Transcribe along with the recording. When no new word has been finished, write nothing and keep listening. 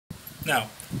Now,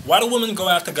 why do women go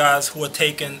after guys who are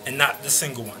taken and not the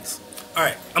single ones?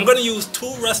 Alright, I'm going to use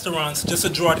two restaurants just to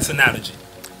draw this analogy.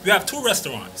 You have two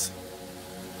restaurants.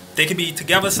 They could be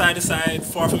together side to side,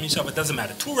 far from each other, doesn't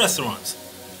matter. Two restaurants.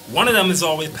 One of them is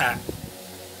always packed.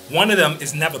 One of them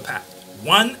is never packed.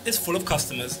 One is full of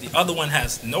customers, the other one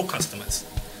has no customers.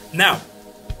 Now,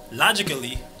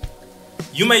 logically,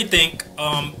 you may think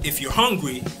if you're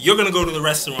hungry, you're going to go to the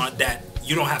restaurant that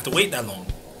you don't have to wait that long.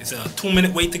 It's a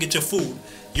 2-minute wait to get your food.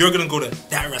 You're going to go to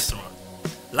that restaurant.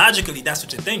 Logically, that's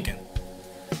what you're thinking.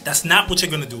 That's not what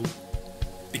you're going to do.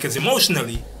 Because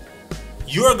emotionally,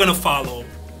 you're going to follow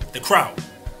the crowd.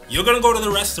 You're going to go to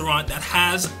the restaurant that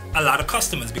has a lot of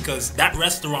customers because that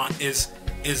restaurant is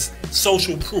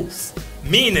social proof.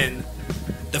 Meaning,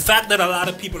 the fact that a lot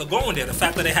of people are going there, the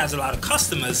fact that it has a lot of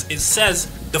customers, it says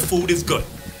the food is good.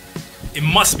 It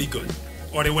must be good,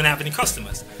 or they wouldn't have any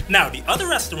customers. Now, the other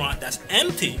restaurant that's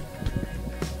empty,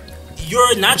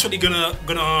 you're naturally gonna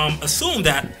assume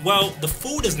that, well, the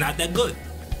food is not that good.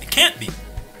 It can't be.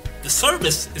 The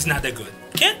service is not that good.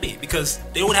 It can't be because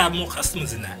they would have more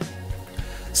customers than that.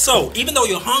 So, even though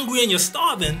you're hungry and you're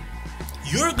starving,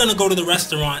 you're gonna go to the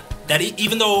restaurant that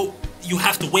even though you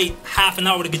have to wait half an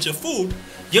hour to get your food,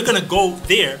 you're gonna go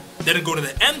there, then go to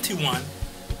the empty one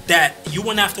that you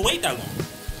wouldn't have to wait that long.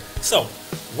 So,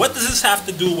 what does this have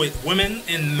to do with women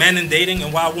and men and dating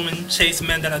and why women chase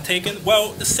men that are taken?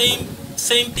 Well, the same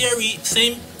theory,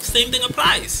 same thing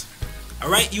applies.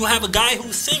 Alright, you have a guy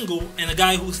who's single and a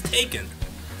guy who's taken.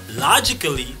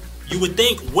 Logically, you would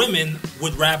think women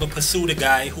would rather pursue the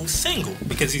guy who's single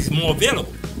because he's more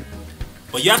available.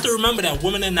 But you have to remember that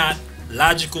women are not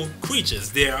logical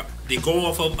creatures. They go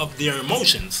off of their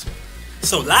emotions.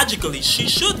 So logically, she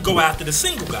should go after the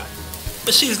single guy.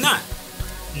 But she's not.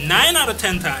 9 out of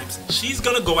 10 times, she's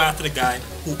gonna go after the guy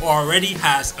who already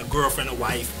has a girlfriend, a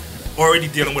wife, already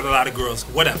dealing with a lot of girls,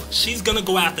 whatever. She's gonna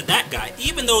go after that guy,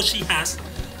 even though she has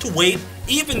to wait,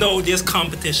 even though there's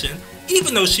competition,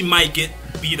 even though she might get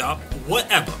beat up,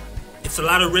 whatever. It's a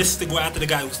lot of risk to go after the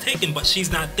guy who's taken, but she's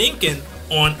not thinking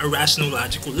on a rational,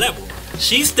 logical level.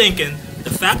 She's thinking, the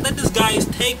fact that this guy is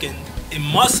taken, it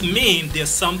must mean there's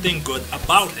something good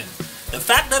about him. The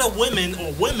fact that a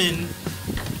woman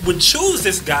would choose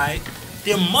this guy,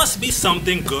 there must be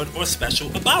something good or special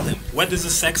about him. Whether it's a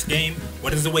sex game,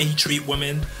 whether it's the way he treats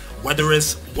women, whether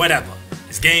it's whatever.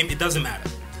 His game, it doesn't matter.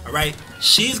 Alright?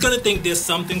 She's gonna think there's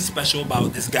something special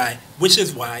about this guy, which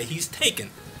is why he's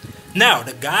taken. Now,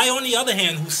 the guy on the other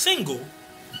hand who's single,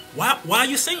 why are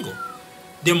you single?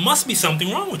 There must be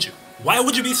something wrong with you. Why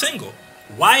would you be single?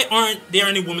 Why aren't there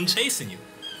any women chasing you?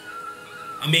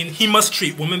 I mean, he must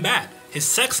treat women bad. His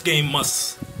sex game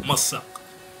must suck.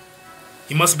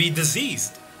 He must be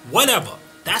diseased. Whatever.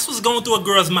 That's what's going through a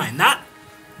girl's mind. Not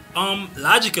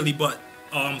logically, but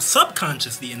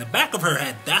subconsciously in the back of her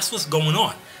head. That's what's going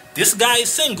on. This guy is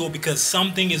single because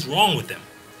something is wrong with him.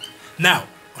 Now,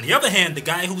 on the other hand, the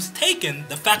guy who's taken,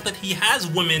 the fact that he has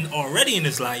women already in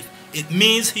his life, it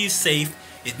means he's safe.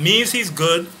 It means he's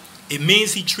good. It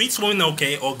means he treats women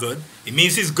okay or good. It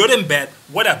means he's good in bed,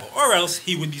 whatever. Or else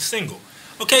he would be single.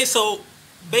 Okay, so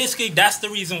basically that's the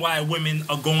reason why women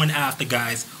are going after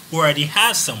guys who already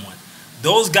have someone.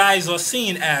 Those guys are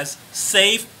seen as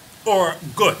safe or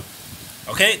good.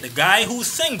 Okay, the guy who's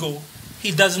single,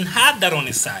 he doesn't have that on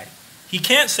his side. He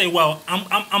can't say, well,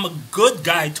 I'm a good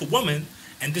guy to women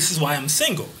and this is why I'm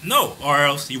single. No, or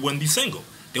else you wouldn't be single.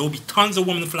 There will be tons of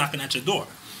women flocking at your door.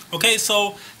 Okay,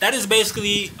 so that is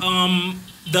basically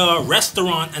the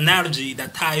restaurant analogy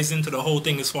that ties into the whole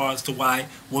thing as far as to why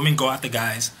women go after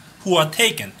guys who are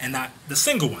taken and not the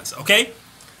single ones, okay?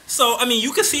 So, I mean,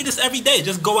 you can see this every day.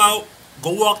 Just go out,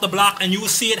 go walk the block, and you will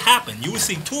see it happen. You will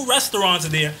see two restaurants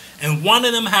there, and one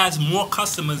of them has more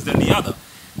customers than the other.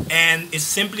 And it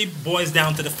simply boils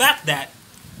down to the fact that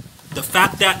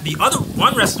the other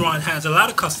one restaurant has a lot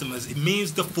of customers, it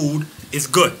means the food is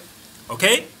good,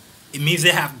 okay? It means they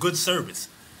have good service.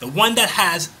 The one that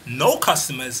has no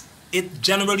customers, it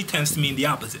generally tends to mean the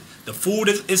opposite. The food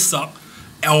is suck,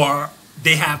 or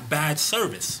they have bad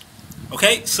service.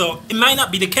 Okay, so it might not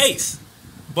be the case,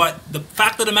 but the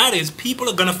fact of the matter is people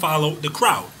are gonna follow the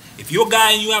crowd. If you're a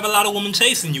guy and you have a lot of women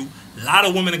chasing you, a lot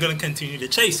of women are gonna continue to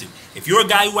chase you. If you're a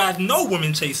guy who has no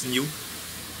women chasing you,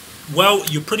 well,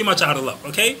 you're pretty much out of luck.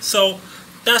 Okay, so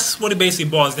that's what it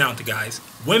basically boils down to, guys.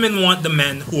 Women want the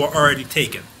men who are already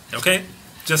taken. Okay,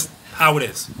 just how it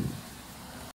is.